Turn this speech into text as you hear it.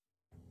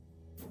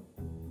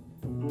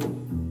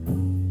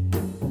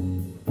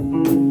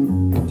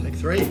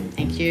3.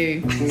 Thank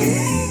you.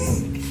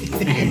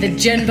 I had the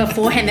gin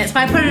beforehand, that's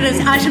why I put it as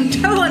item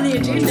 2 on the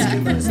agenda.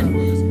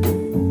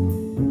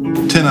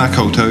 Tēnā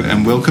koutou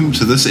and welcome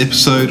to this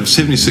episode of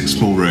 76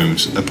 Small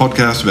Rooms, a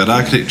podcast about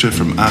architecture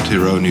from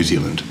Aotearoa, New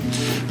Zealand.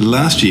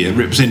 Last year,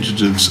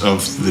 representatives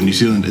of the New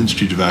Zealand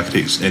Institute of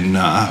Architects and Ngā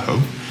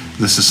Aho,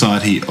 the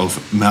Society of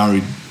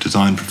Māori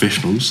Design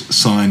Professionals,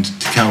 signed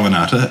Te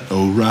Kawanata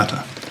o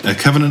Rata, a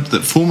covenant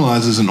that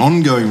formalises an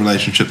ongoing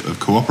relationship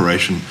of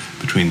cooperation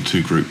between the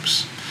two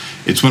groups.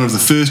 It's one of the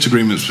first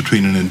agreements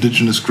between an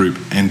Indigenous group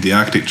and the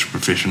architecture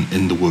profession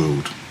in the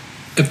world.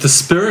 If the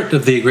spirit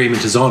of the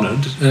agreement is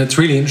honoured, and it's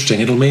really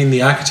interesting, it'll mean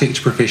the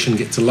architecture profession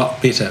gets a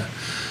lot better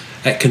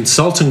at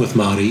consulting with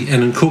Māori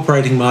and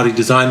incorporating Māori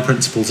design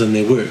principles in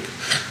their work,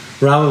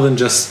 rather than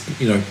just,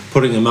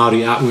 putting a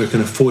Māori artwork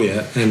in a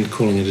foyer and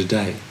calling it a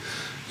day.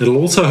 It'll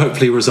also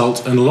hopefully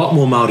result in a lot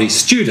more Māori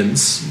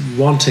students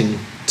wanting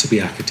to be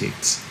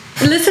architects.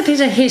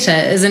 Elisabetta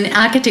Heta is an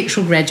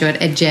architectural graduate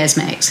at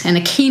JASMAX and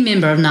a key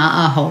member of Ngā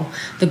Aho,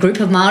 the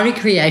group of Māori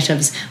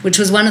creatives, which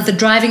was one of the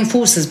driving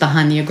forces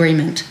behind the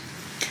agreement.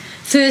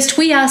 First,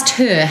 we asked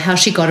her how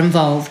she got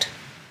involved.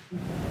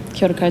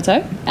 Kia ora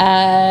koutou.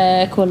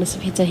 Ko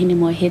Elisabetta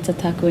Hinemoa Heta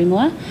tāku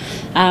ingoa.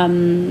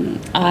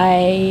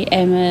 I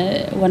am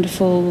a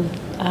wonderful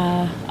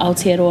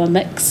Aotearoa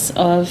mix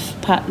of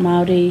part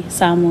Māori,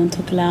 Samoan,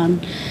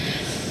 Tokelauan,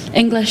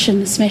 English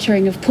and a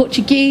smattering of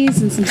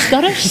Portuguese and some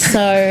Scottish,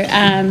 so,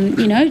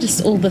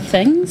 just all the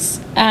things.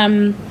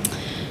 I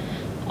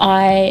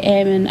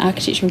am an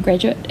architectural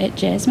graduate at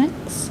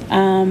JASMAX,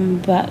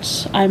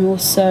 but I'm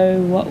also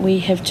what we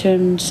have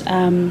termed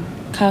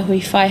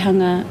kahui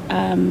whaihanga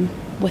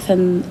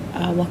within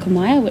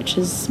Wakamaia, which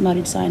is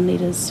Māori design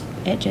leaders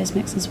at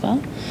JASMAX as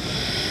well.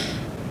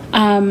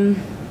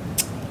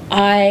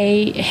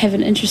 I have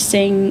an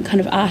interesting kind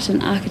of art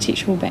and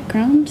architectural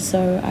background,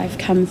 so I've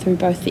come through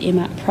both the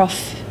MArch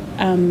Prof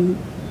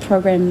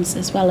programs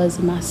as well as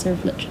a Master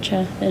of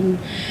Literature in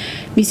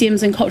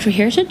Museums and Cultural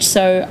Heritage,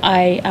 so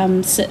I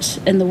sit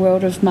in the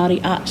world of Māori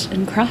art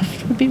and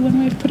craft would be one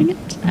way of putting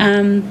it,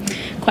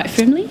 quite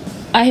firmly.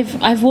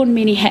 I've worn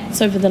many hats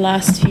over the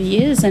last few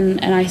years,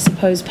 and I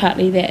suppose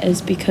partly that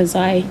is because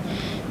I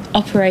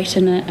operate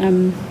in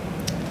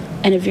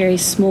a very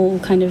small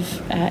kind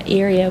of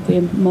area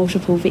where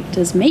multiple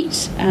vectors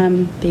meet,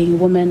 being a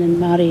woman and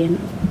Māori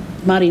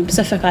and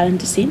Pacific Island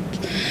descent,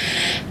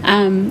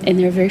 and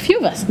there are very few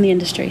of us in the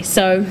industry.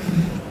 So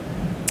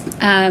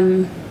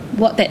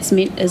what that's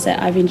meant is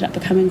that I've ended up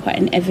becoming quite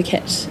an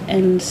advocate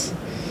and for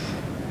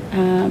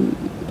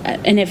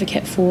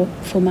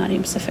Māori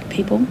and Pacific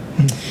people,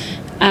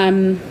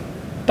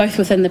 both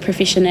within the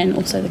profession and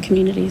also the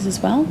communities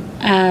as well.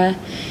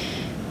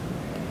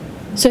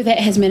 So that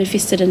has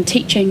manifested in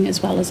teaching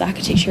as well as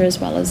architecture as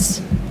well as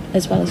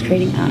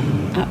creating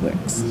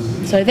artworks.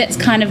 So that's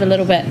kind of a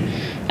little bit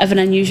of an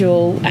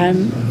unusual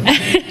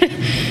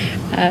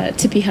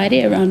tipi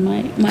haere around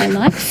my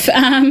life.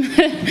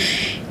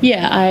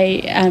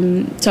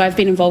 So I've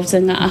been involved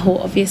in Ngā Aho,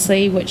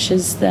 obviously, which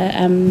is the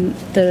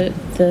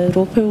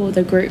rōpū or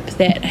the group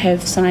that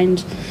have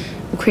signed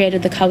or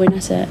created the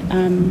kawinata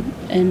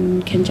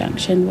in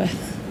conjunction with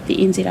the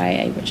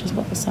NZIA, which is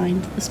what was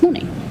signed this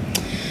morning.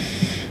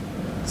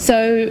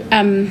 So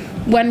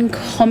one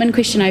common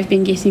question I've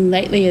been getting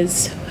lately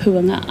is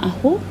hua Ngā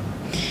Aho,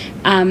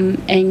 and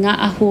Ngā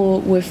Aho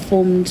were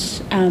formed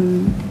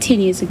 10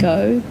 years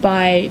ago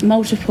by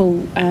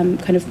multiple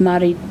kind of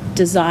Māori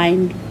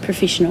design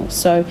professionals.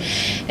 So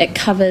it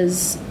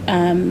covers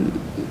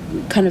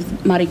kind of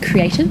Māori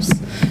creatives,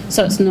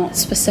 so it's not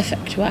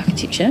specific to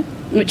architecture,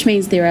 which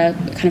means there are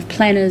kind of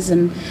planners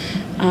and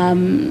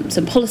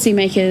some policy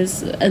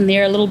makers in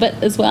there a little bit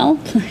as well,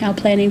 our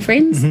planning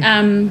friends,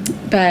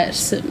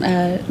 but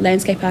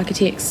landscape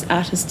architects,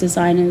 artists,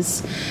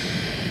 designers,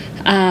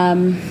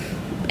 and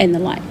the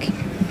like.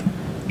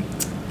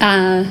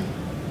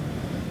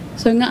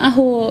 So Ngā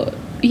Aho,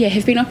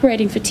 have been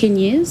operating for 10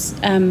 years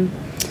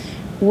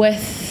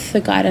with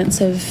the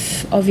guidance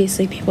of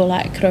obviously people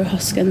like Karo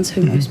Hoskins,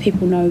 who most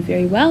people know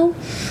very well,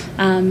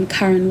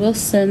 Karen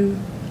Wilson,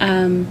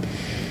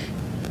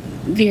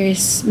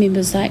 various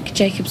members like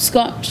Jacob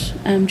Scott,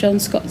 John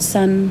Scott's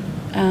son,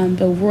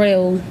 Bill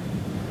Royal,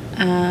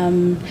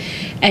 and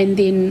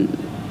then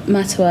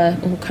matua,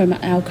 or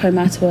our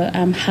co-matua,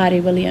 Hardy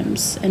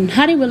Williams. And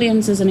Hardy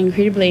Williams is an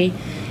incredibly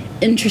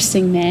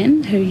interesting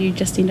man who you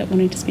just end up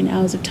wanting to spend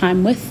hours of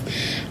time with,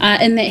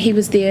 in that he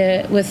was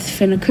there with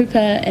Whina Cooper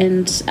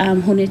and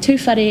Hone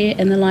Tūwhare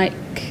and the like,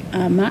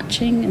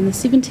 marching in the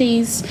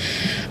 70s,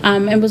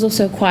 and was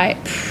also quite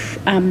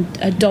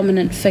a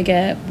dominant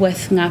figure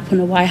with Ngā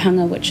Puna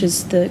Waihanga, which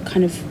is the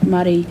kind of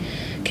Māori,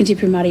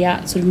 contemporary Māori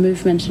art sort of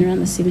movement around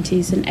the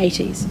 70s and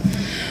 80s.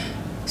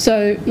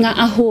 So Ngā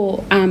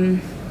Aho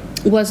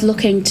was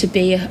looking to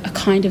be a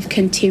kind of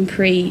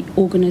contemporary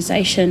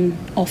organisation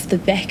off the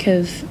back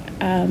of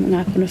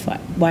Ngā Puna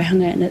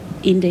Waihanga and it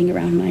ending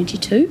around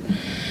 92,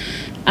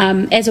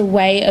 as a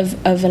way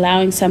of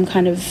allowing some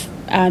kind of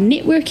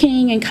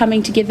networking and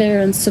coming together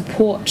and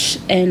support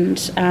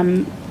and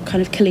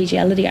kind of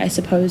collegiality, I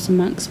suppose,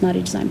 amongst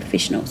Māori design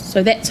professionals.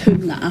 So that's who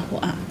Ngā Aho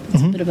are.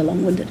 It's a bit of a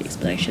long-winded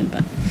explanation,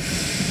 but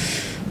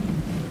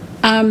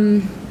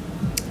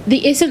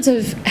the essence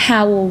of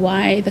how or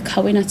why the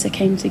Kawinata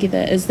came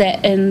together is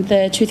that in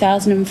the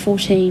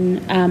 2014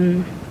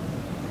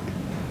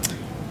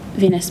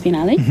 Venice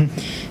Biennale,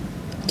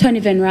 Tony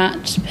Van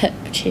Raat, Pip,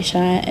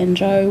 Cheshire and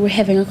Joe were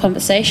having a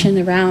conversation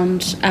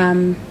around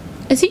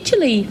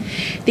essentially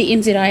the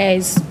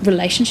NZIA's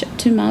relationship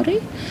to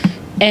Māori,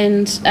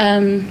 and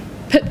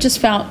Pip just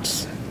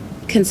felt,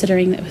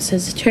 considering that was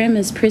his term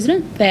as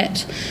president,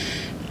 that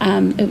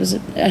it was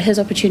his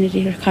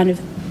opportunity to kind of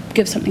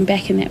give something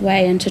back in that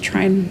way and to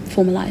try and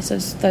formalise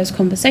those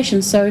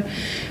conversations. So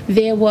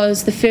there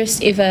was the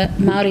first ever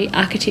Māori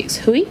Architects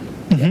Hui,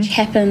 which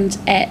happened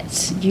at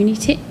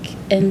Unitec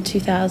in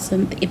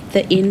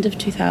the end of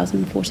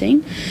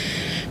 2014,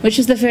 which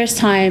was the first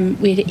time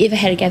we'd ever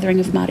had a gathering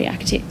of Māori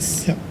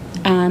architects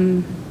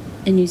in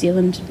New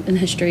Zealand in the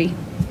history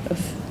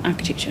of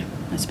architecture,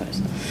 I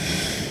suppose.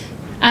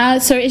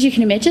 So as you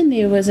can imagine,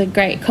 there was a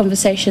great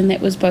conversation that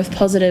was both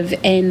positive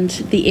and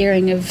the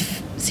airing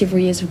of several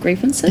years of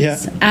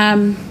grievances.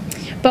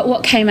 But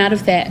what came out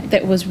of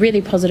that was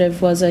really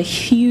positive was a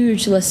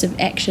huge list of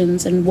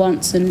actions and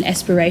wants and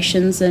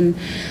aspirations and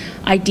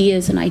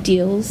ideas and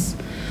ideals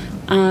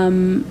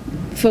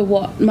for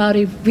what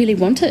Māori really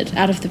wanted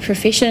out of the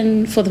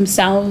profession, for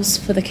themselves,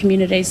 for the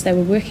communities they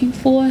were working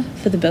for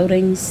the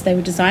buildings they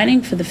were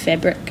designing, for the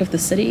fabric of the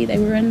city they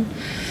were in.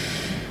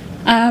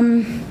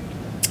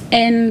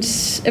 And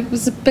it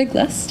was a big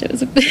list. It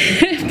was a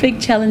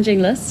big challenging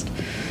list.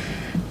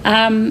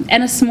 And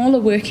a smaller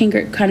working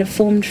group kind of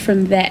formed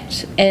from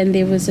that, and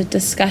there was a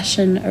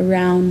discussion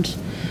around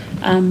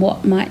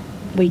what might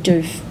we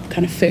do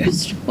kind of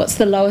first. What's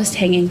the lowest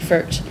hanging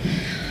fruit?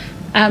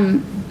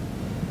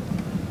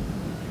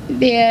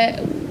 There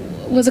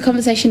was a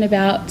conversation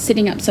about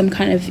setting up some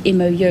kind of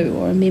MOU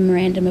or a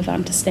memorandum of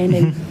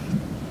understanding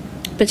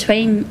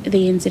between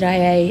the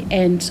NZIA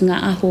and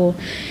Ngā Aho,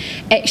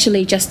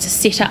 actually just to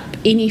set up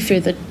any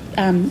further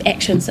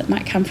actions that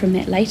might come from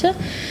that later.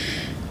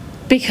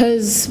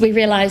 Because we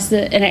realised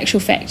that in actual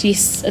fact,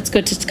 yes, it's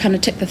good to kind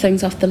of tick the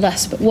things off the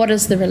list, but what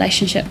is the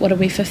relationship? What are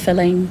we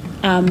fulfilling?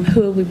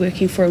 Who are we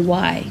working for and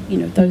why? You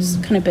know, those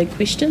kind of big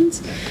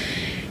questions.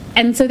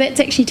 And so that's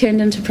actually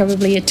turned into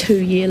probably a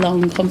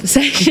 2-year-long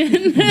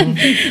conversation.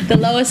 The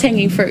lowest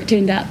hanging fruit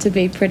turned out to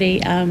be pretty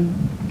big.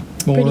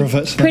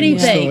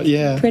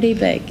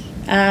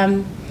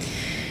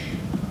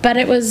 But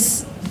it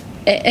was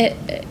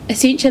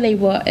essentially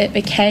what it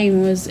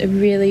became was a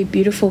really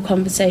beautiful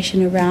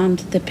conversation around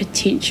the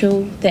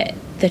potential that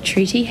the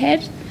treaty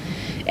had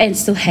and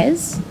still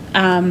has,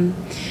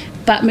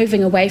 but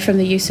moving away from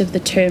the use of the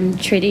term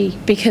treaty,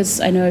 because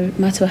I know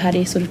Matua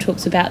Hari sort of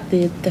talks about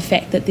the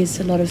fact that there's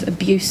a lot of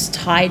abuse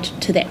tied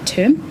to that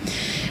term.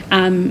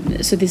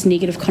 So there's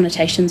negative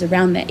connotations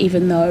around that,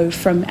 even though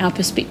from our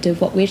perspective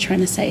what we're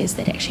trying to say is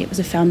that actually it was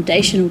a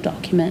foundational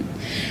document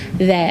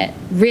that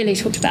really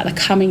talked about the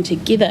coming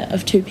together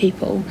of two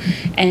people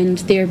and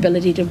their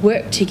ability to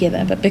work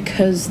together, but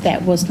because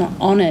that was not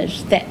honoured,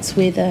 that's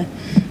where the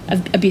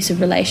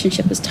abusive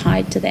relationship is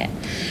tied to that.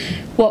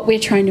 What we're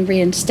trying to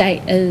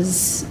reinstate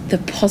is the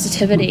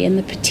positivity and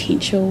the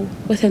potential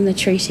within the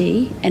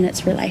treaty and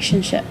its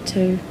relationship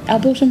to our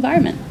built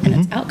environment and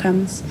its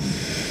outcomes.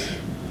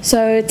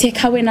 So Te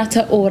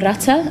Kawinata o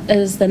Rata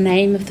is the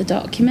name of the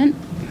document,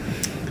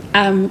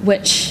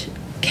 which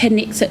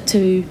connects it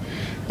to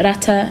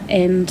Rata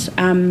and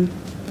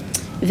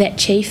that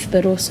chief,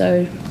 but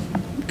also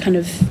kind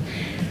of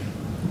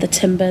the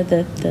timber,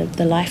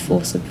 the life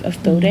force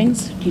of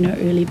buildings, you know,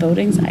 early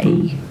buildings,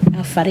 i.e.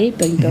 our whare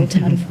being built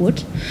out of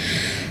wood.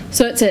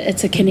 So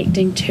it's a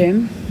connecting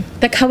term.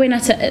 The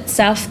Kawinata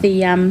itself,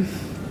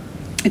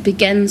 it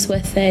begins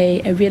with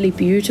a really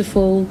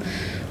beautiful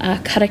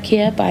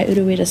karakia by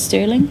Uruwera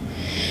Sterling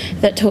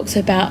that talks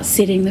about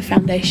setting the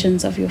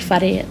foundations of your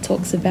whare. It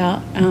talks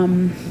about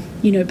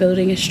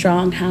building a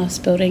strong house,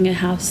 building a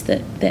house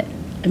that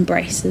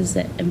embraces,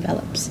 that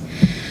envelops.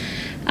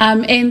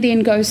 And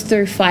then goes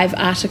through 5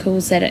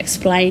 articles that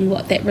explain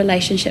what that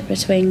relationship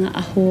between Ngā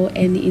Aho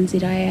and the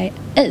NZIA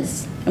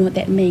is and what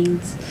that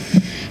means.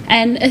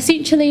 And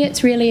essentially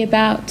it's really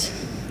about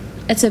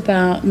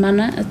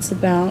mana, it's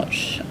about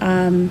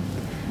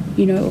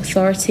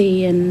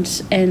authority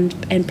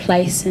and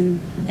place and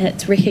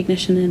its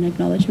recognition and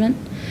acknowledgement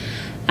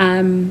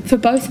for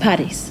both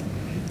parties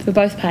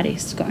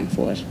going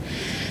forward.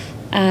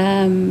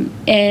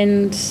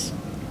 And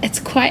it's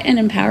quite an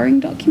empowering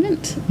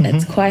document.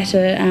 It's quite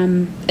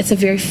it's a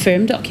very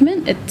firm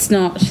document. It's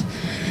not,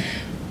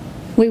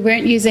 we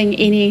weren't using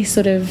any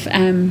sort of,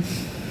 there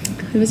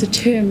was a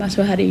term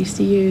Matua Hari used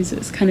to use, it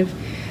was kind of,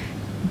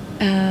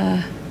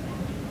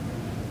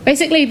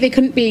 basically there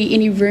couldn't be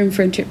any room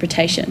for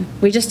interpretation.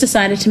 We just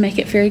decided to make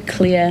it very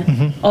clear,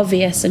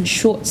 obvious and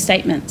short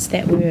statements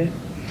that were,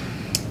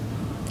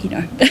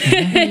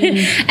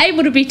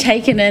 able to be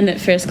taken in at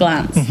first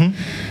glance.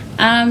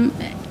 And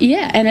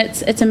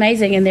it's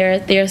amazing, and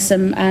there are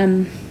some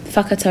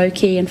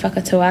whakatauki and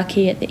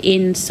whakatauaki at the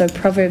end, so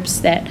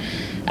proverbs that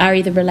are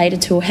either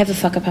related to or have a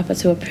whakapapa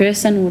to a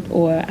person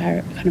or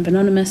are kind of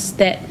anonymous,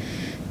 that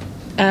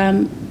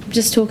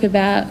just talk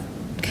about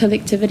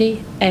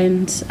collectivity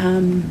and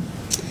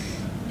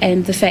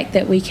the fact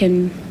that we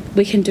can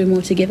do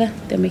more together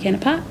than we can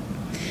apart.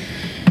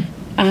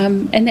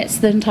 And that's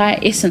the entire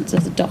essence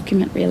of the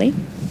document, really.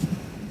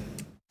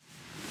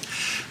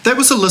 That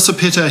was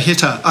Elisapeta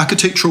Heta,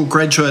 architectural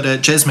graduate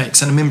at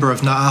JASMAX and a member of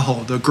Ngā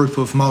Aho, the group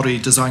of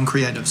Māori design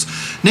creatives.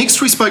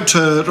 Next, we spoke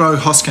to Ro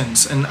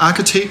Hoskins, an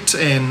architect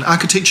and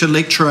architecture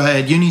lecturer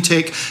at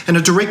Unitec and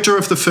a director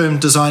of the firm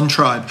Design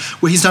Tribe,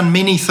 where he's done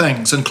many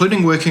things,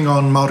 including working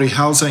on Māori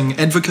housing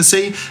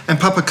advocacy and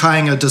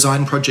Papakainga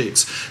design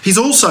projects. He's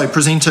also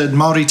presented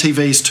Māori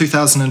TV's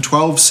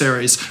 2012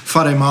 series,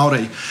 Whare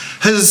Māori.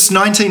 His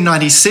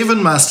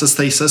 1997 master's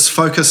thesis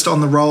focused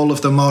on the role of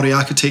the Māori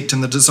architect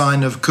in the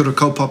design of Kura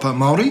Kaupapa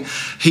Māori.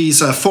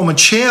 He's a former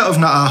chair of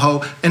Ngā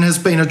Aho and has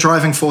been a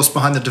driving force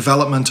behind the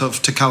development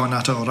of Te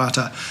Kawanata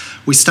Orata.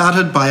 We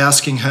started by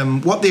asking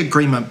him what the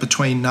agreement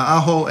between Ngā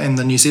Aho and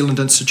the New Zealand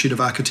Institute of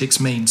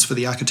Architects means for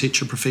the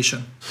architecture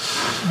profession.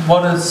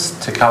 What does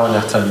Te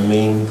Kawanata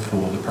mean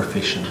for the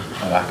profession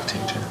of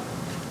architecture?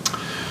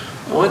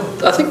 Well,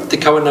 I think Te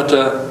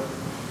Kawanata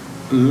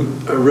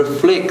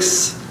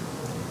reflects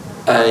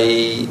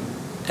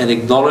an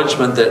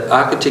acknowledgement that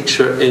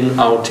architecture in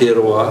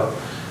Aotearoa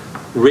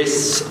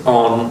rests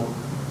on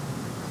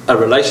a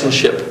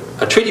relationship,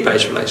 a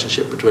treaty-based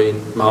relationship between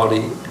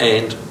Māori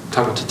and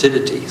tangata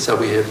tiriti. So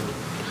we have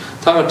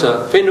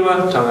tangata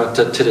whenua,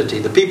 tangata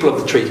tiriti, the people of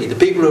the treaty, the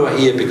people who are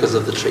here because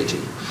of the treaty.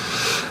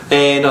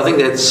 And I think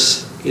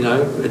that's,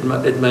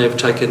 it may have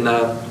taken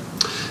well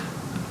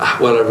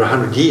over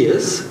 100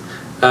 years,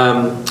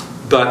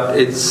 but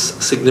it's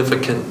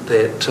significant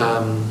that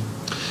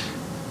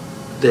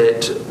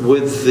that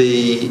with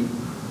the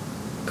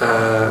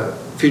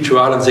Future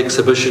Islands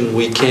exhibition,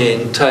 we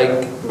can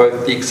take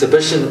both the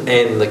exhibition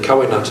and the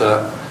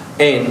kawenata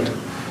and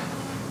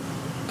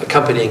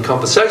accompanying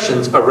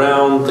conversations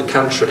around the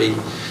country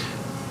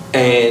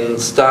and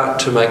start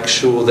to make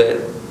sure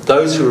that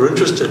those who are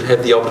interested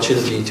have the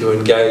opportunity to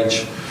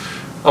engage,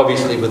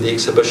 obviously with the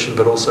exhibition,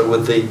 but also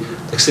with the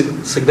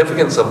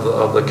significance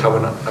of the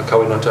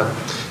kawenata,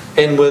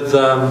 and with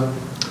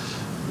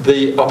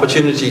the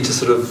opportunity to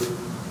sort of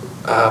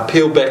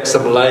peel back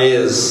some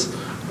layers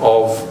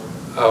of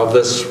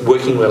this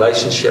working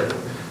relationship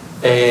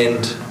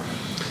and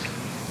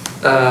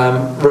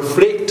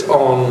reflect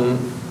on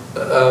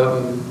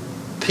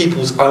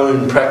people's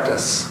own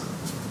practice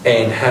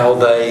and how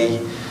they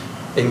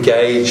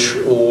engage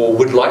or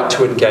would like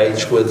to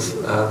engage with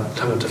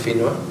tangata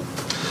whenua.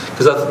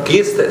 Because I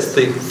guess that's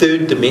the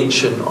third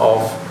dimension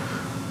of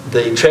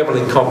the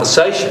travelling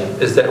conversation,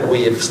 is that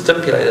we have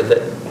stipulated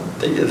that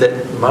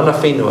mana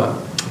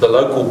whenua, the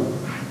local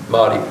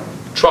Māori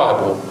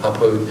tribe or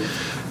hapu,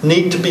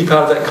 need to be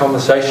part of that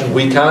conversation.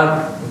 We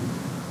can't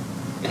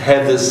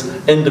have this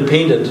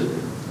independent,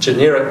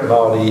 generic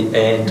Māori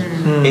and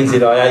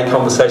NZIA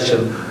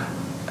conversation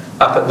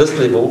up at this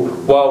level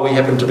while we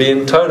happen to be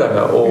in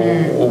Tauranga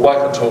or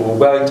Waikato or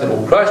Wellington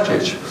or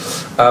Christchurch.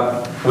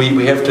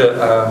 We have to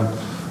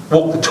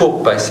walk the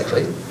talk,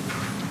 basically,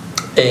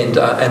 and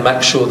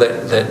make sure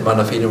that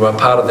mana whenua are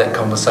part of that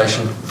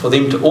conversation, for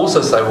them to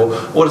also say, well,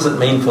 what does it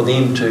mean for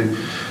them to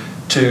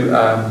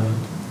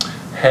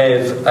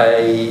have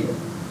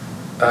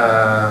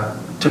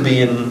to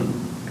be in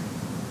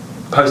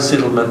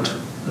post-settlement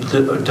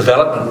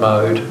development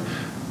mode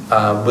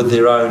with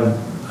their own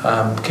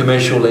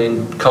commercial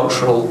and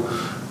cultural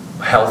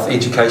health,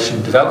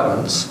 education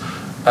developments,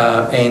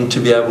 and to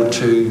be able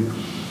to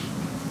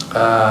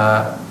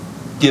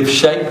give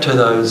shape to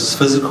those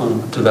physical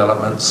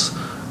developments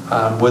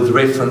with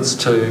reference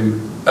to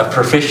a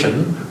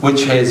profession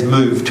which has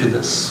moved to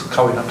this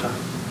kawenata.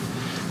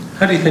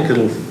 How do you think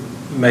it'll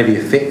maybe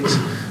affect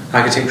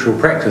architectural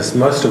practice,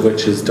 most of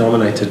which is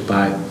dominated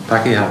by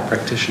Pākehā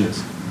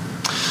practitioners?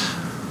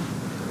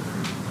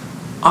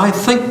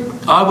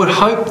 I would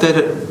hope that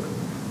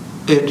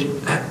it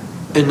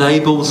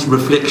enables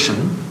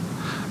reflection,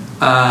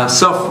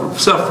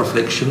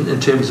 self-reflection in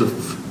terms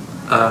of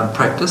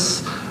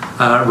practice,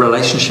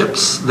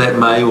 relationships that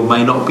may or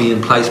may not be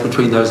in place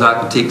between those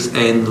architects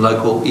and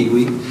local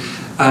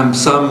iwi.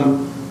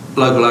 Some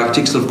local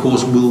architects, of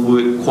course, will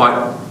work quite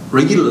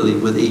regularly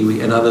with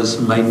iwi, and others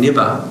may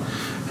never,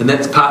 and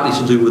that's partly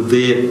to do with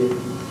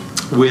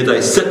where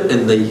they sit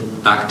in the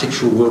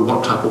architectural world,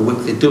 what type of work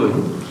they're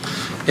doing,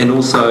 and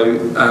also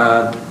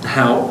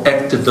how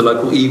active the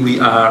local iwi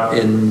are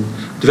in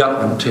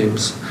development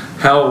terms.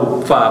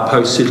 How far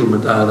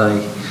post-settlement are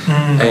they,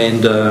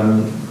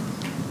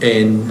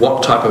 and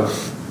what type of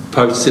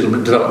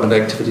post-settlement development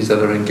activities are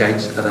they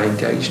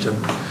engaged in?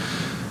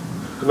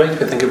 It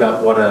makes me think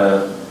about what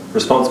a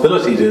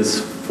responsibility it is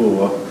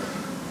for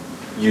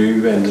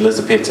you and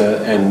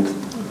Elisapeta and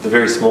the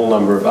very small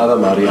number of other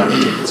Māori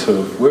architects who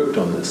have worked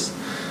on this.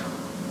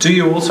 Do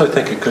you also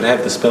think it could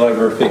have the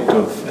spillover effect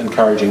of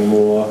encouraging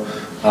more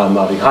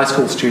Māori high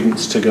school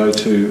students to go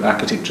to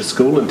architecture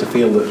school and to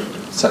feel that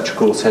such a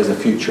course has a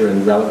future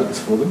and relevance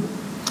for them?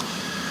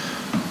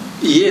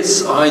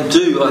 Yes, I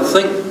do. I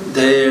think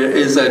there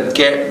is a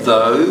gap,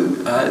 though.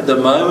 At the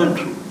moment,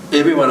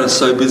 everyone is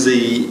so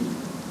busy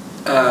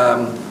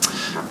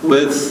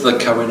with the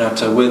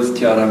kawinata, with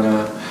Te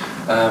Aranga,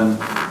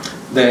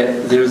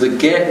 that there is a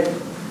gap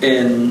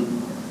in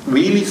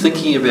really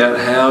thinking about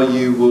how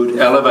you would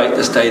elevate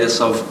the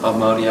status of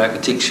Māori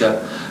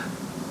architecture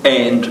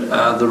and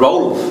the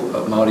role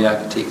of Māori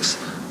architects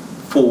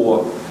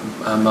for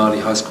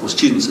Māori high school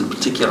students in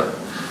particular.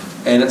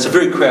 And it's a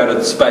very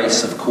crowded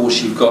space. Of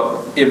course, you've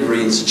got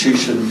every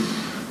institution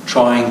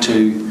trying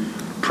to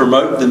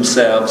promote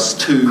themselves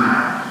to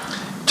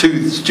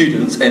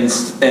students,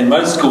 and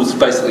most schools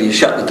basically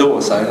shut the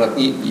door, saying, look,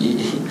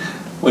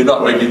 we're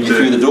not letting you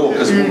through the door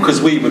because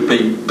we would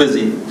be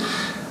busy,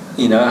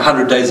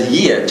 100 days a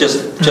year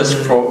just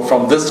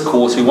from this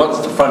course who wants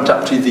to front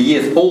up to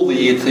all the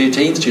year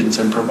 13 students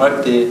and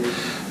promote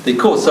their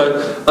course.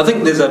 So I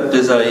think there's a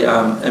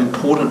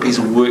important piece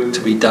of work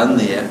to be done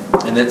there,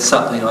 and that's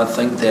something I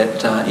think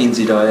that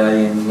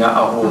NZIA and Ngā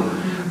Aho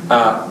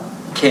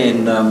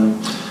can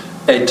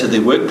add to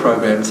their work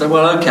program. So,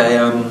 well, okay,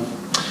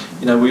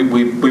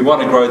 we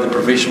want to grow the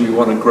profession, we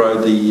want to grow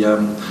the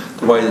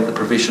way that the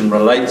profession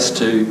relates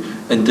to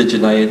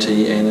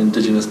indigeneity and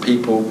Indigenous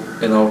people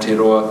in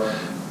Aotearoa.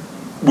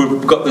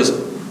 We've got this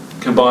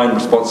combined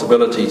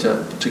responsibility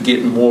to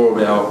get more of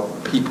our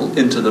people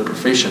into the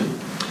profession.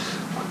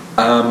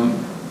 I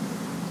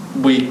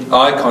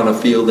kind of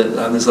feel that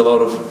there's a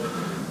lot of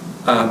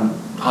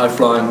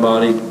high-flying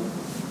Māori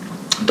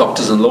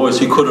doctors and lawyers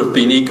who could have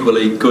been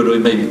equally good or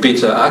maybe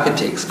better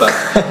architects, but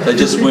they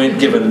just weren't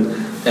given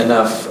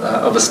enough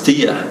of a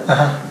steer.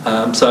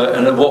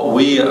 And what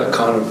we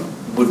kind of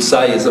would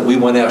say is that we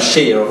want our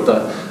share of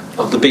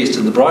the best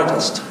and the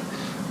brightest.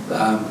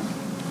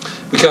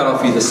 We can't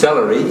offer you the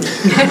salary.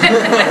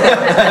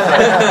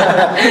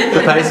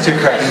 The pay's too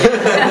crazy.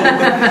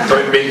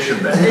 Don't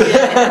mention that.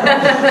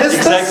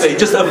 Exactly,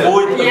 just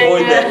avoid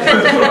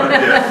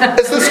that.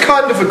 Is this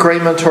kind of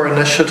agreement or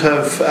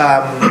initiative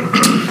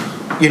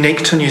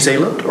unique to New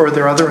Zealand, or are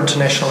there other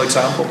international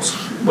examples?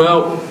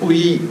 Well,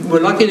 we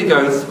were lucky to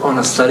go on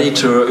a study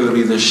tour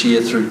earlier this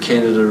year through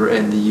Canada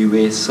and the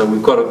US, so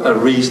we've got a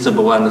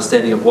reasonable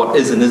understanding of what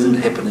is and isn't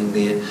happening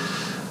there.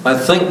 I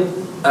think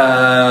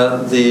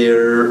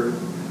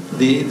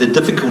the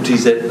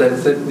difficulties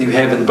that you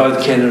have in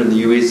both Canada and the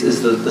US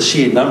is the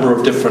sheer number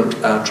of different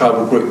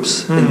tribal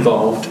groups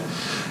involved,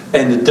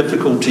 and the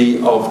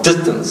difficulty of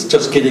distance,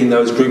 just getting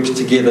those groups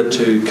together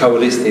to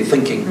coalesce their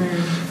thinking.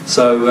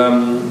 So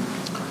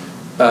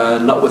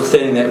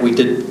notwithstanding that, we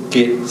did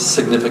get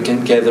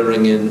significant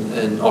gathering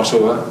in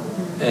Ottawa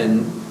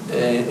and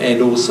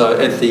also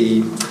at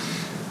the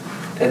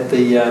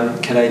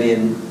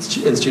Canadian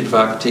Institute of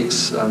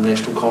Architects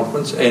National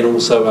Conference, and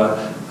also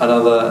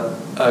another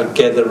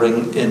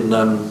gathering in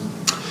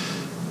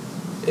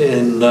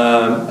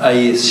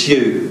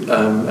ASU,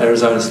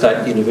 Arizona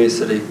State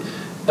University,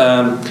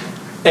 and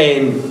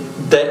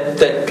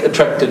that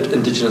attracted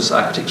Indigenous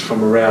architects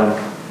from around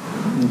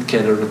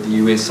Canada and the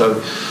US.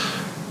 So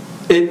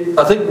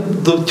I think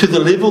to the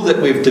level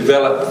that we've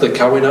developed the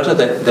kawinata,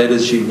 that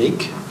is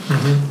unique.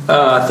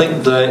 I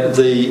think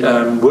the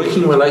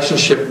working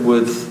relationship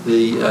with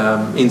the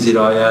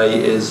NZIA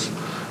is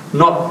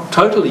not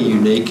totally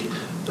unique,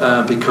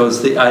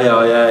 because the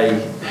AIA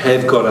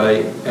have got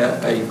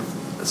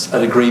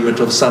an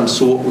agreement of some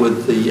sort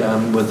with the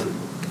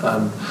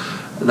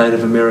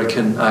Native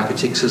American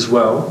architects as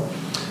well.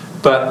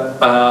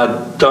 But I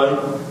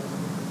don't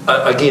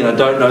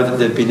know that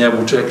they've been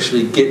able to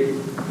actually get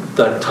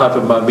the type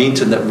of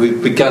momentum that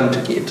we've begun to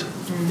get.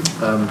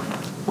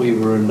 We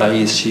were in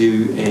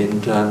ASU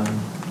and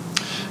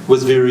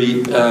was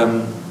very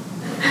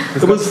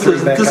it was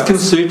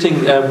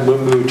disconcerting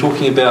when we were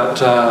talking about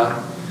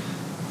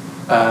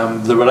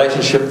the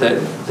relationship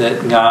that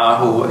Ngā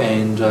Aho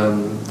and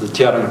the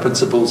Te Aranga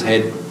principals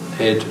had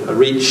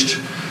reached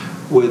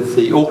with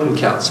the Auckland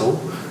Council,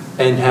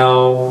 and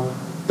how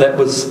that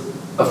was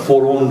a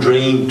forlorn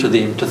dream to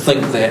them to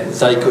think that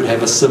they could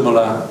have a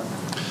similar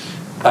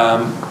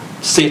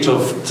set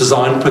of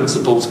design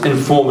principles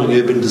informing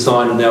urban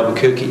design in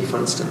Albuquerque, for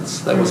instance.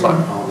 That was like,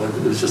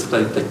 it was just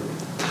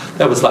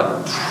that was like.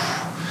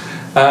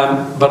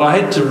 But I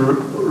had to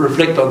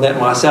reflect on that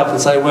myself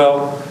and say,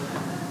 well,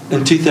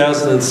 in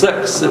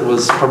 2006 it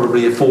was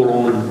probably a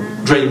forlorn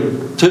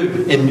dream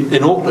too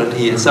in Auckland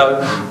here.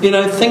 So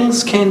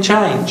things can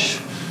change.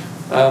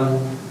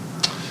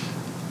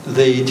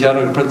 The Te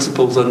Aranga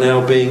principles are now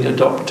being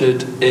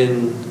adopted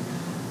in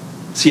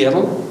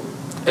Seattle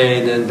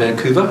and in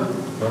Vancouver,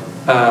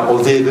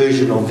 or their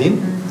version of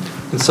them.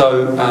 And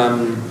so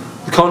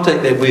the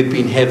contact that we've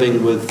been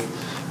having with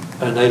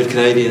Native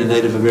Canadian and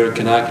Native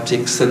American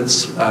architects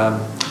since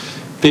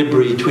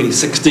February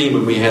 2016,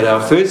 when we had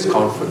our first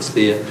conference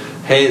there,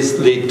 has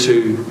led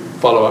to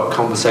follow-up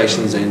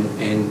conversations and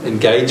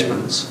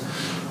engagements.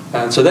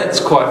 And so that's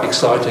quite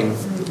exciting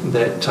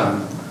that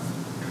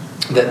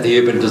the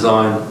urban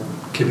design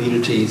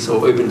communities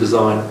or urban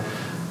design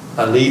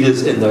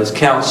leaders in those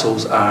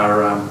councils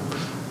are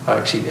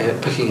actually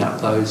picking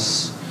up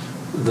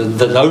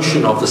the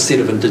notion of the set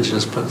of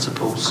Indigenous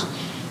principles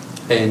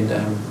and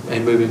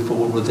moving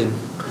forward with them.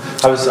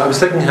 I was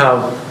thinking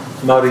how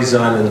Māori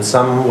design in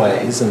some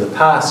ways in the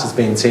past has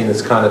been seen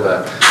as kind of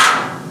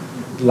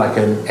like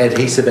an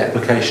adhesive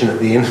application at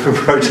the end of a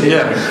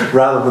project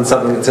rather than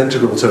something that's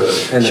integral to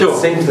it. And it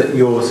seems that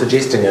you're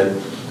suggesting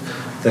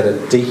that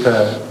a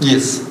deeper,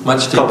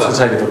 much deeper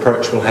consultative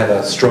approach will have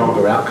a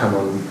stronger outcome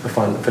on the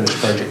finished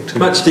project too.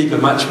 Much deeper,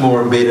 much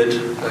more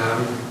embedded.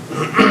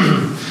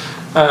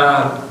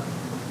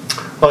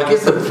 Well, I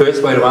guess the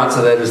first way to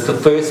answer that is the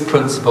first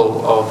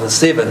principle of the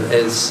 7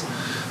 is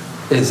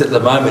at the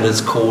moment is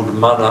called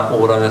mana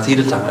o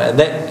rangatiratanga, and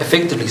that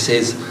effectively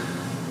says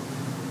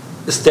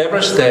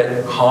establish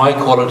that high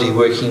quality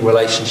working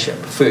relationship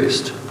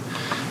first.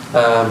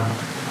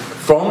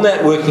 From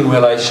that working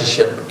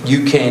relationship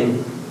you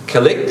can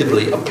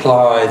collectively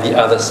apply the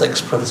other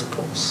 6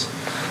 principles.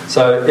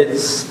 So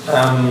it's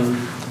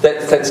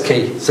that's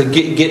key. So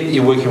get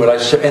your working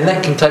relationship, and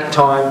that can take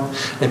time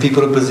and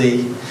people are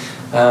busy.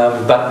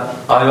 But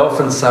I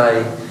often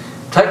say,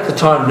 take the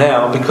time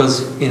now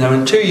because,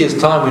 in 2 years'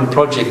 time when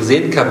Project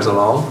Z comes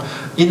along,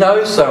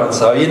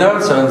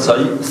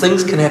 so-and-so,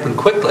 things can happen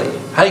quickly.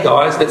 Hey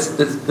guys,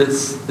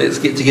 let's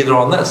get together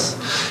on this.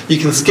 You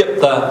can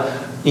skip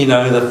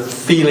the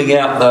feeling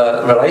out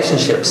the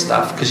relationship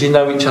stuff because you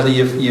know each other,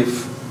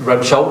 you've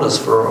rubbed shoulders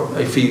for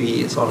a few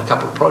years on a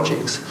couple of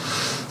projects.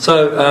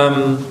 So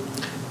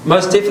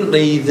most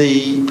definitely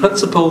the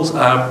principles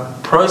are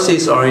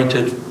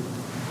process-oriented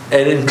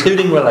and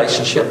including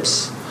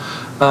relationships,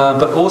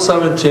 but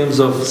also in terms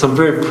of some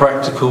very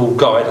practical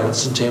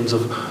guidance in terms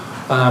of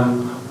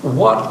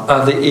what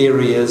are the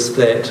areas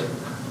that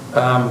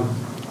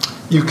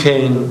you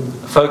can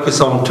focus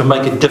on to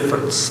make a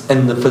difference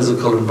in the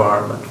physical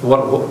environment.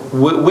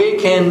 Where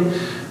can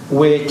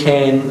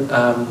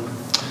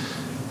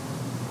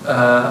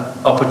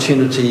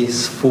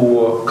opportunities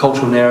for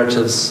cultural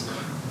narratives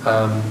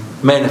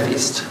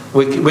manifest?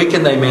 Where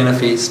can they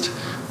manifest?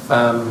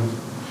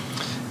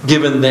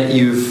 Given that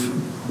you've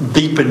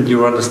deepened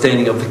your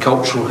understanding of the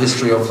cultural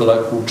history of the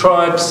local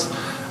tribes,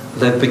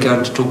 they've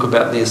begun to talk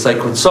about their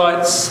sacred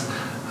sites,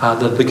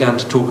 they've begun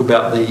to talk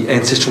about the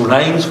ancestral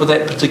names for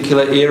that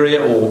particular area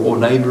or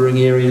neighbouring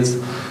areas.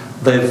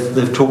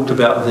 They've talked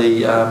about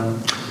the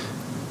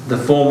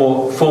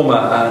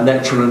former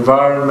natural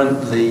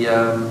environment,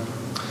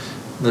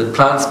 the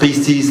plant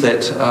species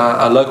that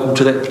are local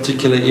to that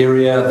particular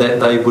area that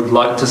they would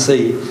like to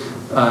see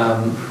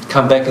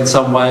come back in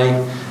some way.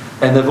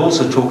 And they've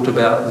also talked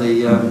about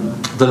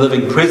the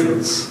living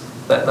presence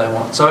that they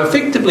want. So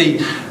effectively,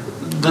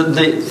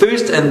 the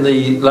first and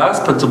the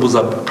last principles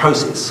are a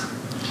process.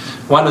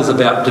 One is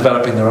about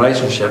developing the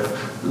relationship.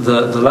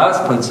 The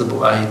last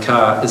principle,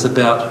 ahika, is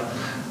about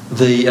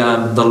the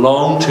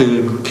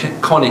long-term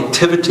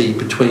connectivity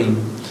between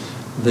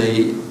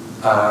the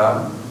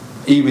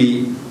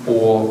iwi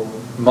or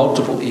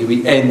multiple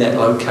iwi and that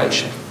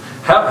location.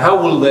 How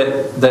will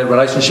that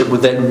relationship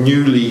with that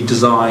newly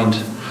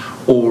designed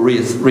or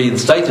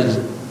reinstated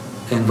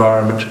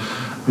environment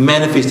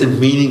manifest in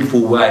meaningful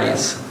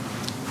ways,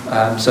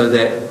 so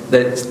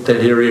that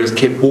area is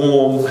kept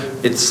warm,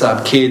 it's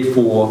cared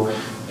for,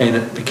 and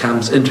it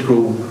becomes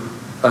integral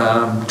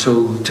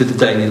to the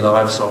daily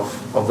lives of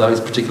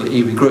those particular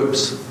iwi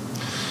groups.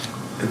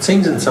 It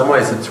seems in some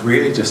ways it's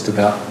really just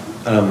about,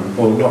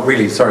 or not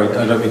really, sorry,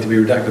 I don't mean to be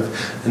reductive.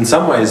 In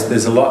some ways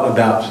there's a lot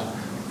about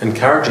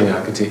encouraging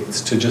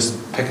architects to just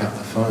pick up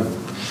the phone,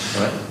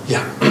 right?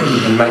 Yeah.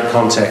 And make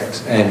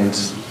contact and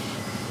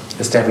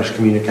establish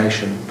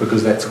communication,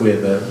 because that's where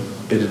the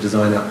better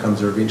design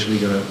outcomes are eventually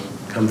going to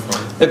come from.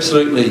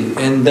 Absolutely,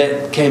 and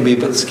that can be a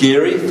bit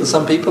scary for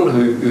some people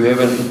who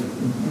haven't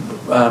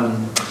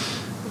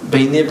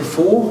been there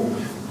before,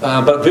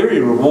 but very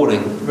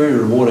rewarding, very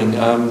rewarding.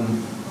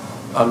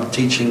 I'm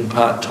teaching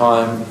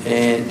part-time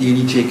at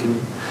Unitec,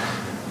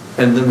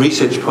 and the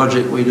research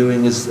project we're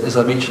doing is, as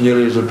I mentioned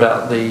earlier, is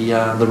about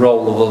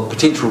the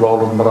potential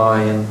role of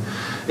marae in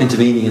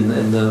intervening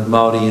in the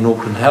Māori and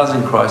Auckland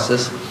housing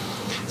crisis.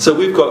 So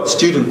we've got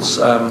students,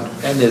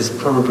 and there's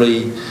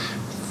probably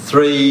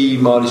 3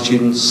 Māori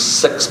students,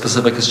 6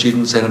 Pacifica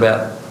students, and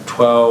about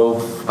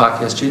 12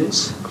 Pākehā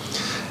students.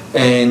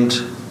 And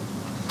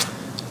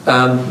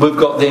we've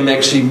got them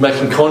actually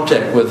making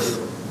contact with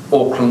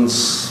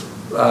Auckland's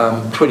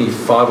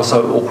 25 or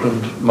so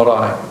Auckland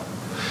marae.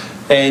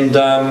 And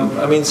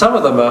I mean, some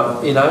of them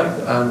are,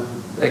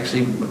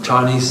 actually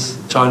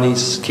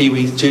Chinese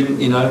Kiwi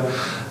student,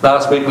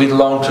 Last week we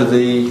belonged to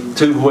the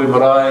Tūhoe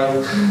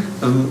Marae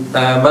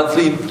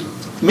monthly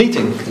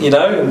meeting,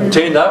 and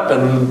turned up,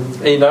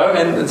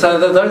 and so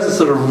those are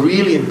sort of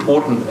really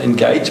important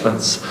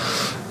engagements.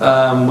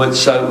 Which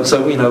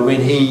so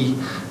when he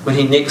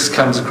next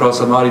comes across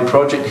a Māori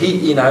project,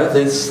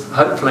 there's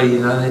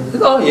hopefully I've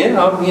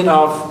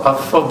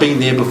been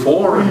there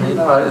before, and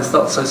it's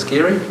not so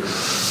scary.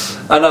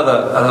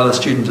 Another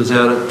student is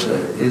out at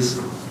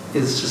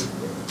is just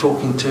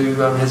talking to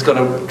has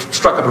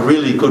struck up a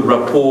really good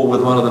rapport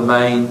with one of the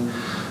main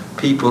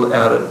people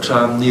out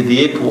at near the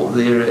airport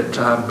there at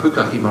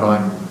Pukaki Marae,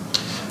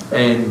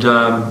 and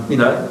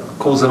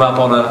calls them up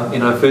on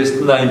a first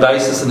name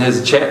basis and has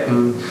a chat,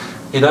 and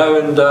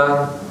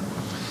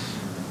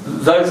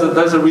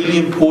those are really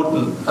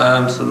important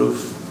sort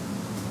of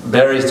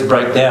barriers to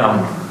break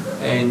down,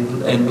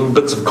 and little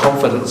bits of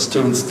confidence to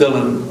instill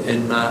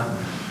in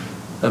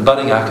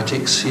budding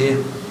architects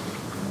here.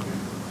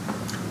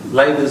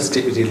 Labour's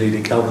Deputy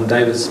Leader Kelvin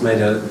Davis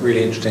made a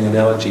really interesting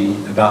analogy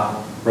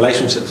about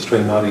relationships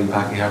between Māori and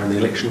Pākehā in the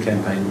election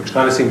campaign, which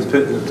kind of seems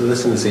pertinent to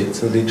this in a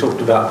sense. And he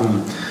talked about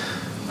them,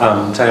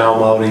 Te Ao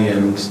Māori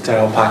and Te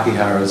Ao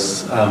Pākehā,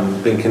 as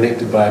being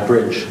connected by a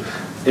bridge.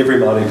 Every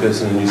Māori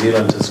person in New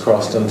Zealand has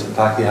crossed into the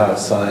Pākehā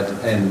side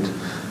and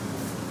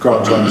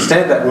grown to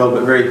understand that well,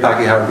 but very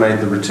Pākehā have made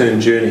the return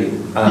journey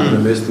and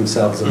immersed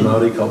themselves in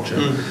Māori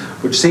culture,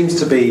 which seems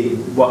to be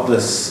what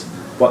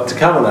Te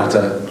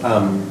Kawanata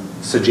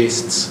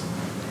suggests,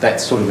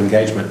 that sort of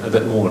engagement a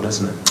bit more,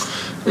 doesn't it?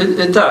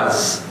 It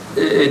does,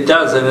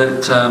 and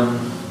it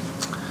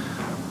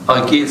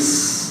I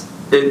guess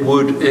it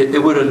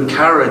would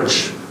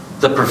encourage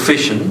the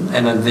profession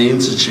and the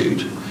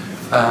institute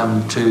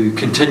to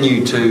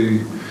continue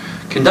to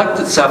conduct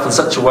itself in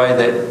such a way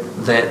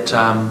that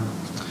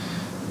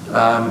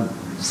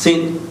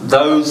sent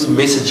those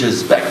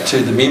messages back to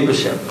the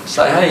membership.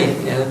 Say, hey,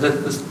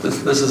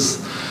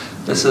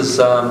 this is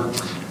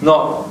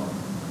not.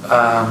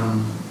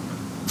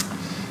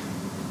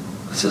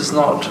 This is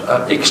not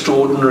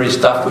extraordinary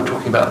stuff we're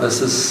talking about.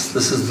 This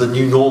is the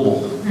new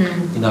normal.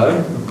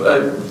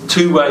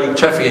 Two-way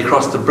traffic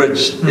across the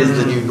bridge is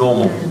the new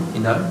normal.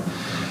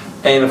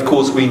 And of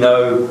course we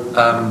know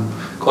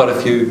quite a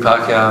few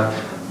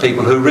Pākehā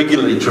people who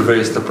regularly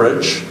traverse the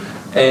bridge,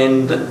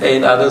 and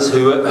others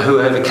who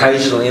have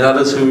occasionally, and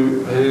others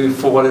who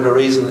for whatever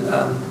reason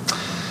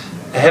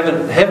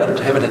haven't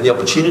had the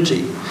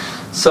opportunity.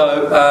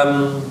 So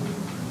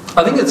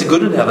I think it's a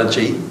good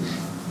analogy,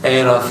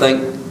 and I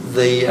think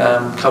the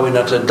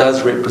Kawanata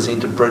does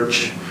represent a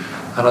bridge,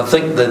 and I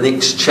think the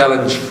next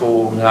challenge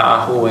for Ngā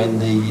Aho and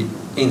the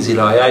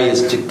NZIA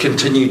is to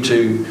continue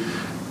to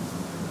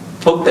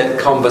put that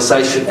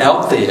conversation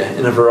out there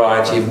in a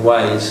variety of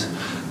ways,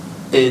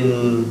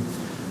 in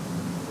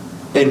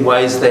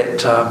ways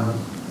that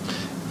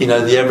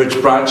the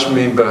average branch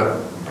member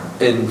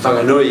in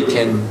Whanganui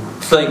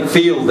can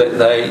feel that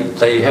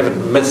they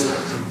haven't missed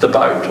the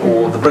boat,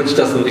 or the bridge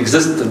doesn't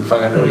exist in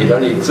Whanganui, it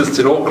only exists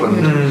in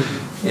Auckland.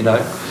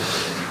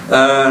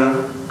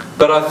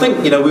 But I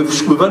think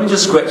we've only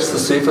just scratched the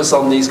surface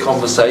on these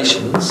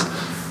conversations,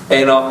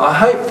 and I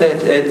hope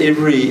that at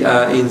every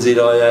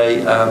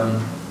NZIA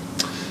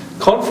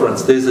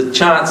conference there's a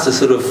chance to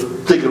sort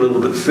of dig a little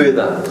bit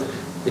further,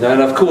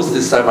 and of course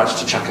there's so much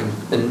to chuck in,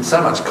 and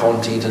so much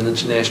content and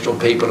international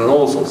people and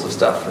all sorts of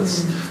stuff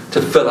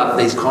to fill up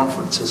these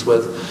conferences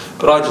with.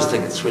 But I just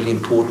think it's really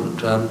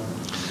important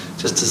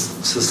just to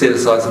set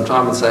aside some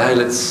time and say, hey,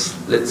 let's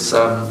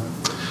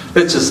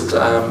just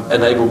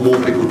enable more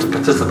people to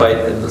participate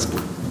in this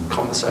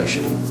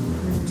conversation.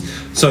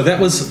 So that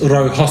was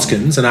Ro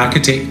Hoskins, an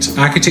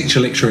architecture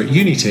lecturer at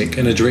Unitec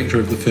and a director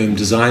of the firm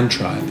Design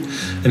Tribe.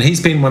 And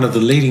he's been one of the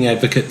leading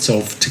advocates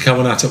of Te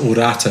Kawanata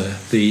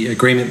Orata, the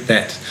agreement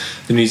that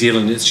the New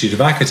Zealand Institute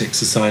of Architects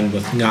has signed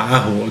with Ngā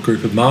Aho, a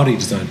group of Māori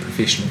design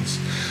professionals.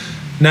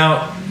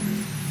 Now,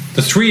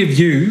 the three of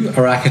you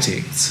are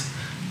architects.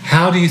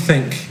 How do you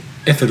think,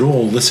 if at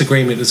all, this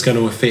agreement is going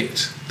to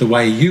affect the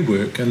way you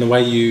work and the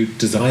way you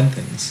design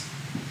things?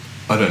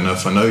 I don't know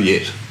if I know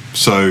yet.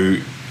 So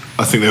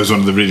I think that was one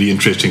of the really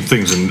interesting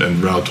things, and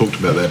Raul talked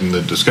about that in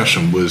the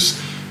discussion, was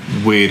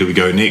where do we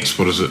go next?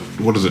 What does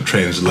it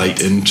translate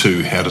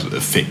into? How does it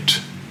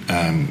affect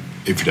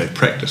everyday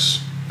practice,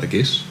 I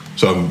guess?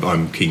 So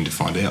I'm keen to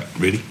find out,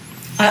 really.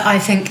 I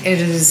think it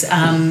is,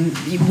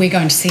 we're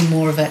going to see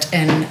more of it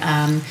in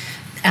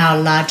our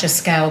larger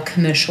scale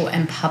commercial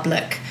and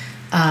public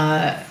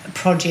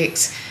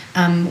projects.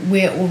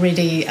 We're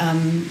already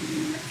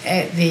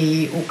at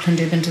the Auckland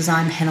Urban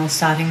Design Panel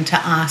starting to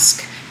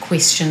ask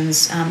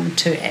questions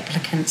to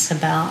applicants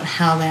about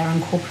how they're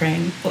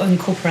incorporating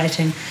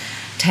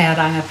Te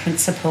Aranga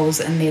principles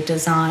in their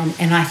design,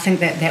 and I think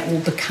that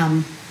will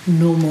become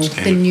normal,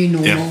 the new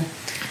normal.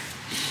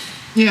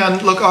 Yeah,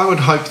 and look, I would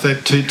hope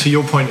that to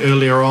your point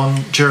earlier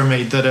on,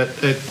 Jeremy, that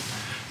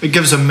it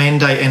gives a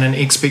mandate and an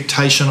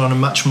expectation on a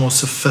much more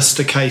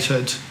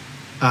sophisticated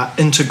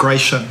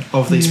integration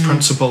of these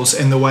principles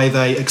and the way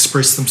they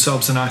express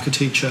themselves in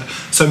architecture.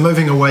 So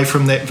moving away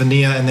from that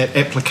veneer and that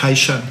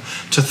application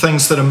to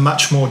things that are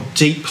much more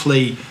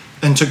deeply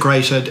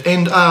integrated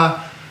and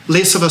are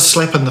less of a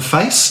slap in the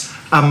face,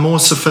 are more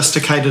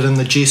sophisticated in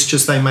the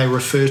gestures they may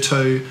refer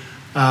to,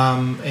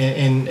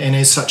 and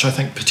as such I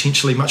think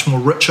potentially much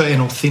more richer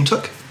and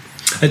authentic.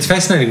 It's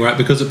fascinating, right,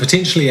 because it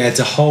potentially adds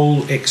a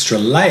whole extra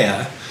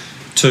layer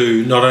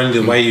to not only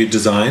the way you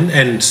design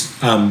and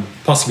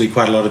possibly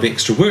quite a lot of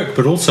extra work,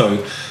 but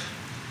also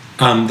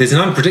there's an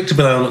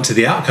unpredictable element to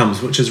the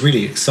outcomes, which is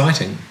really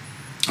exciting.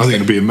 I think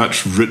it'll be a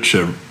much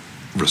richer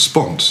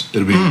response.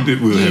 We'll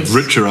Yes. have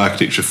richer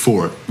architecture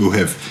for it. We'll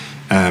have,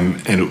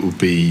 and it will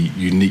be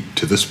unique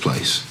to this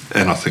place.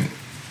 And I think,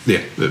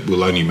 it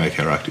will only make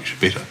our architecture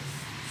better.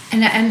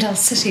 And our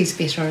cities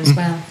better as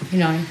well. You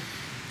know,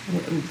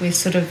 we're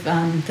sort of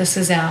this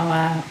is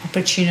our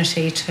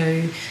opportunity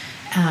to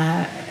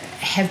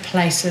have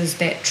places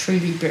that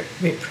truly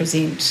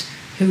represent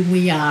who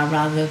we are,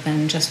 rather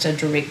than just a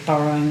direct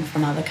borrowing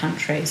from other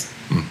countries.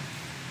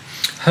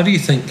 How do you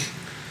think,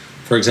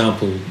 for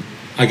example,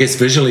 I guess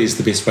visually is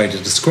the best way to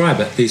describe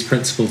it, these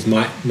principles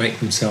might make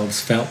themselves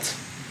felt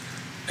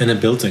in a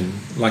building,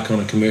 like on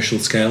a commercial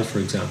scale, for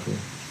example?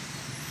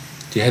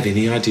 Do you have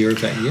any idea of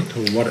that yet,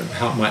 or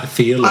how it might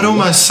feel? I'd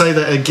almost say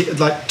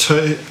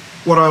that,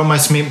 what I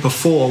almost meant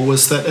before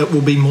was that it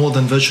will be more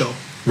than visual.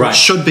 Right. It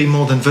should be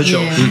more than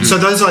visual. Yeah. Mm-hmm. So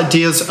those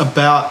ideas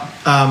about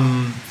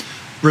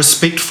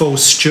respectful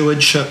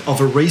stewardship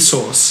of a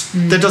resource,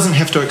 that doesn't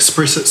have to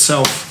express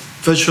itself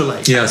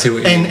visually. Yeah, I see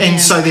what you mean.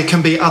 And so there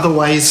can be other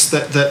ways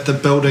that the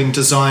building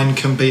design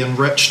can be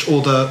enriched,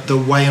 or the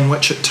way in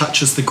which it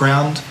touches the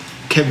ground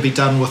can be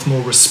done with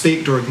more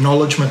respect or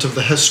acknowledgement of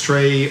the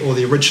history or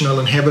the original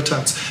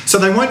inhabitants. So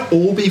they won't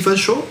all be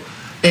visual.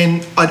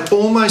 And I'd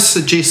almost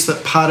suggest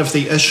that part of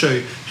the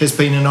issue has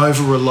been an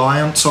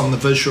over-reliance on the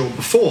visual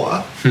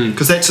before,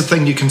 because that's a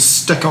thing you can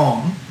stick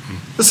on.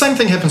 The same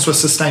thing happens with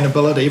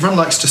sustainability. Everyone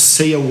likes to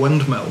see a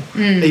windmill,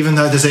 even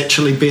though there's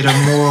actually better,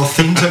 more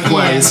authentic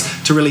ways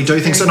to really do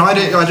things. And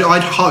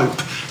I'd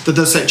hope that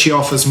this actually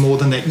offers more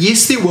than that.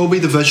 Yes, there will be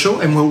the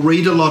visual, and we'll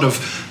read a lot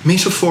of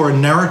metaphor and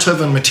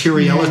narrative and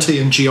materiality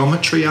and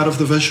geometry out of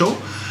the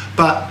visual.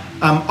 But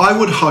I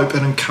would hope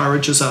it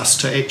encourages us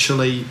to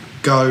actually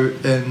go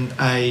in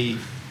a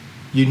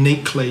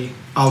uniquely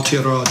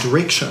Aotearoa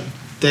direction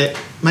that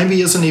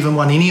maybe isn't even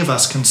one any of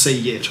us can see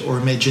yet or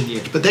imagine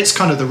yet. But that's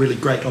kind of the really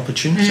great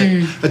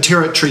opportunity, a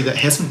territory that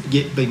hasn't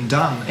yet been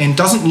done and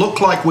doesn't look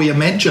like we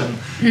imagine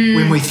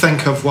when we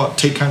think of what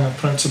tikanga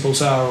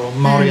principles are or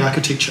Māori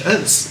architecture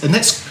is. And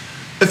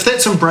if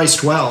that's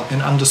embraced well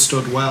and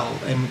understood well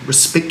and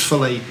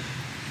respectfully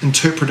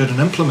interpreted and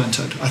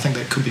implemented, I think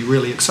that could be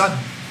really exciting.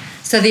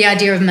 So the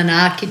idea of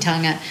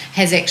manaakitanga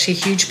has actually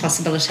huge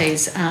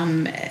possibilities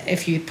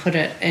if you put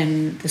it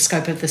in the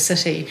scope of the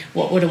city.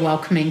 What would a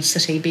welcoming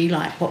city be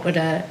like? What would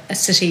a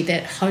city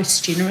that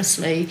hosts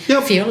generously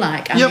feel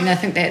like? I mean, I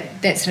think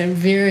that's a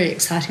very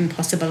exciting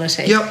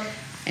possibility,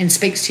 and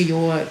speaks to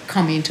your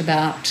comment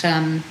about,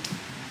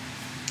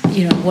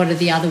 what are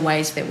the other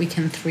ways that we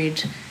can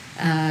thread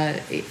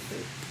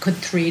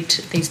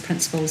these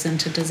principles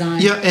into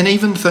design. Yeah, and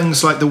even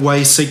things like the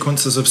way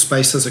sequences of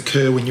spaces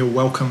occur when you're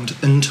welcomed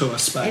into a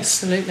space.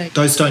 Absolutely.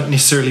 Those don't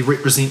necessarily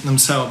represent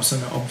themselves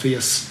in an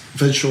obvious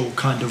visual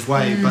kind of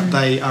way, but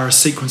they are a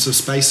sequence of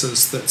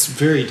spaces that's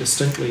very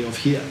distinctly of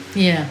here.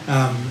 Yeah.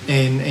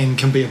 And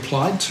can be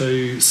applied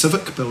to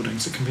civic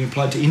buildings. It can be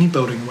applied to any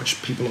building in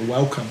which people are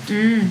welcomed.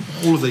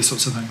 All of these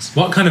sorts of things.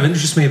 What kind of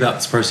interests me about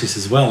this process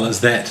as well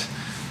is that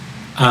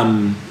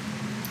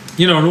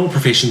in all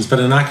professions, but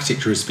in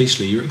architecture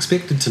especially, you're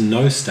expected to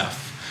know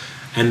stuff.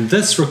 And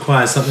this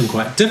requires something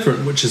quite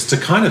different, which is to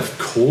kind of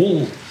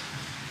call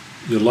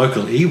your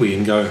local iwi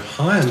and go,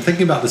 hi, I'm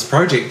thinking about this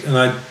project and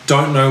I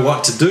don't know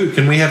what to do.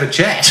 Can we have a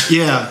chat?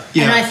 Yeah.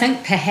 And I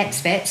think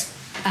perhaps that's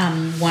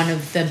one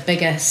of the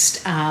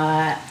biggest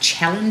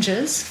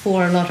challenges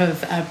for a lot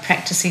of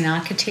practicing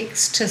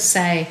architects to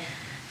say,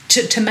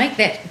 to make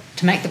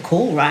the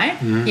call, right?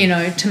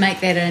 To make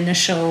that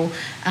initial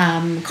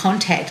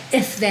contact,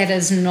 if that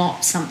is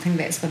not something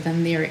that's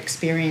within their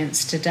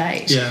experience to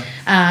date. Yeah.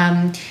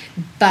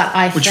 But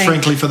I Which, think,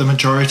 frankly, for the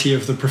majority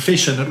of the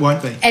profession, it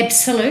won't be.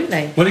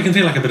 Absolutely. Well, it can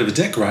feel like a bit of a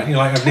dick, right?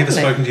 I've never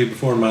spoken to you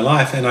before in my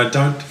life, and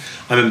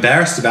I'm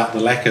embarrassed about the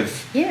lack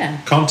of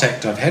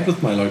contact I've had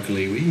with my local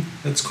iwi.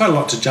 It's quite a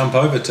lot to jump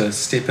over to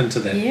step into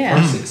that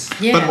process.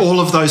 Yeah. But all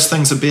of those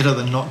things are better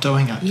than not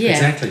doing it. Yeah,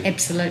 Exactly.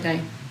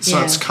 Absolutely. So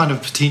it's kind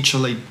of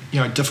potentially,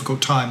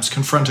 difficult times,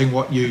 confronting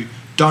what you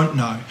don't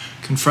know,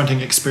 confronting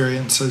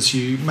experiences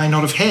you may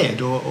not have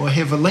had or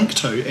have a link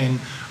to,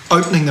 and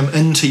opening them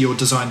into your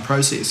design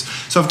process.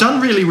 So I've done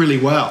really, really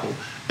well.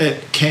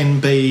 It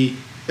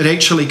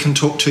actually can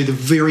talk to the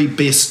very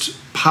best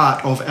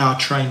part of our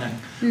training,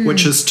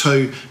 which is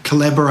to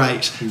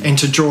collaborate and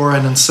to draw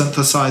in and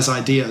synthesize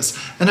ideas.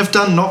 And if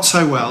done not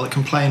so well, it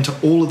can play into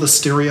all of the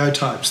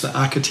stereotypes that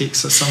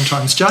architects are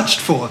sometimes judged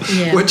for,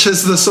 which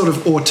is the sort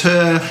of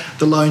auteur,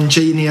 the lone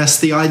genius,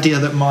 the idea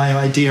that my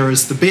idea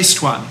is the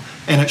best one.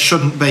 And it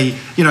shouldn't be,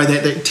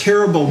 that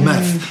terrible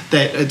myth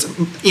that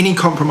any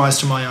compromise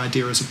to my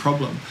idea is a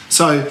problem.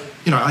 So,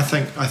 I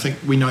think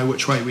we know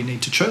which way we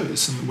need to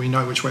choose, and we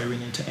know which way we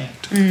need to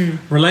act.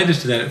 Related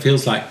to that, it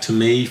feels like to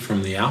me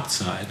from the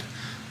outside,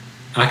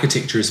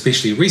 architecture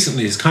especially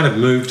recently has kind of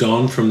moved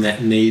on from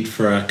that need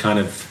for a kind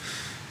of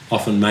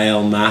often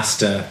male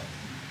master,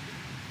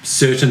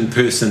 certain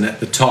person at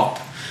the top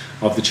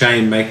of the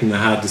chain making the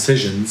hard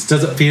decisions.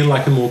 Does it feel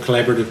like a more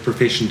collaborative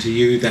profession to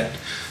you that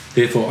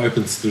therefore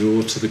opens the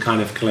door to the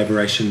kind of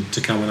collaboration Te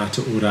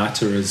Kawanata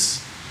Orata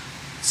is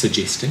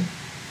suggesting?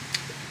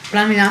 But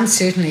I mean, I'm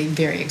certainly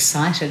very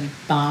excited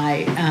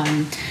by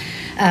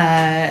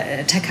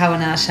Te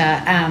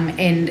Kawanata,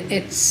 and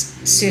it's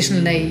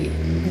certainly,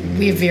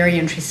 we're very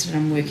interested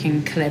in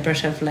working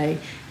collaboratively.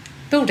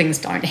 Buildings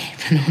don't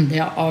happen on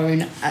their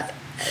own.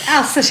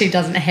 Our city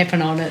doesn't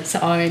happen on its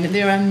own.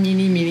 There are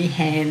many, many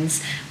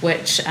hands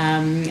which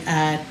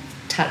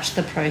touch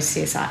the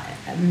process,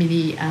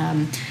 many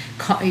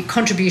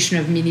contribution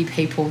of many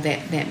people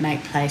that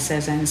make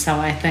places, and so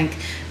I think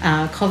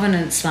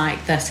covenants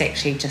like this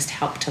actually just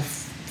help to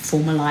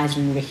formalise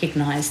and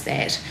recognise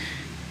that.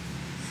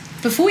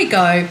 Before we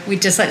go,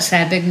 we'd just like to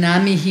say a big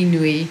ngā mihi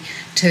nui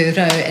to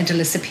Ro and to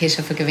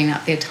Elisapeta for giving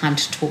up their time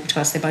to talk to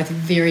us. They're both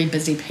very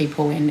busy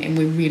people, and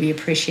we really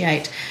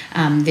appreciate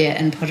their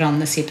input on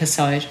this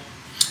episode.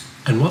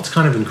 And what's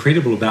kind of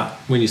incredible about,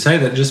 when you say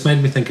that, it just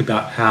made me think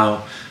about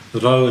how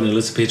Ro and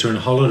Elisapeta and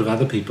a whole lot of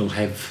other people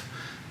have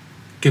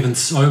given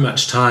so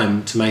much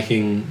time to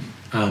making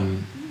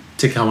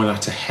Te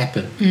Kawanata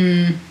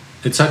happen.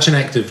 It's such an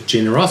act of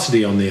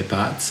generosity on their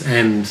parts,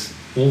 and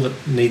all that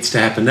needs to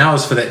happen now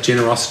is for that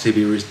generosity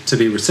to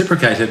be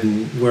reciprocated,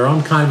 and we're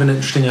on kind of an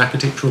interesting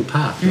architectural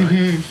path,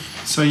 right?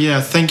 So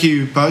thank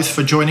you both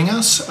for joining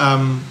us.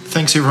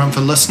 Thanks everyone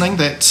for listening.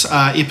 That's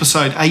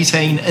episode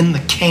 18 in the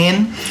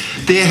can.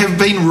 There have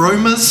been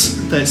rumours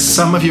that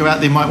some of you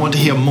out there might want to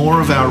hear more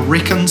of our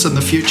reckons in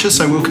the future,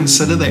 so we'll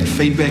consider that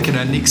feedback in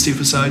our next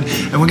episode,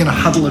 and we're going to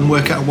huddle and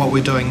work out what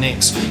we're doing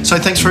next. So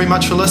thanks very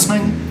much for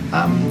listening.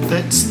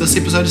 That's this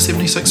episode of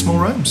 76 Small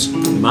Rooms.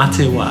 Mā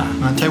te wā.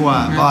 Mā te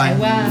wā. Bye. Mā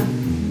te wā.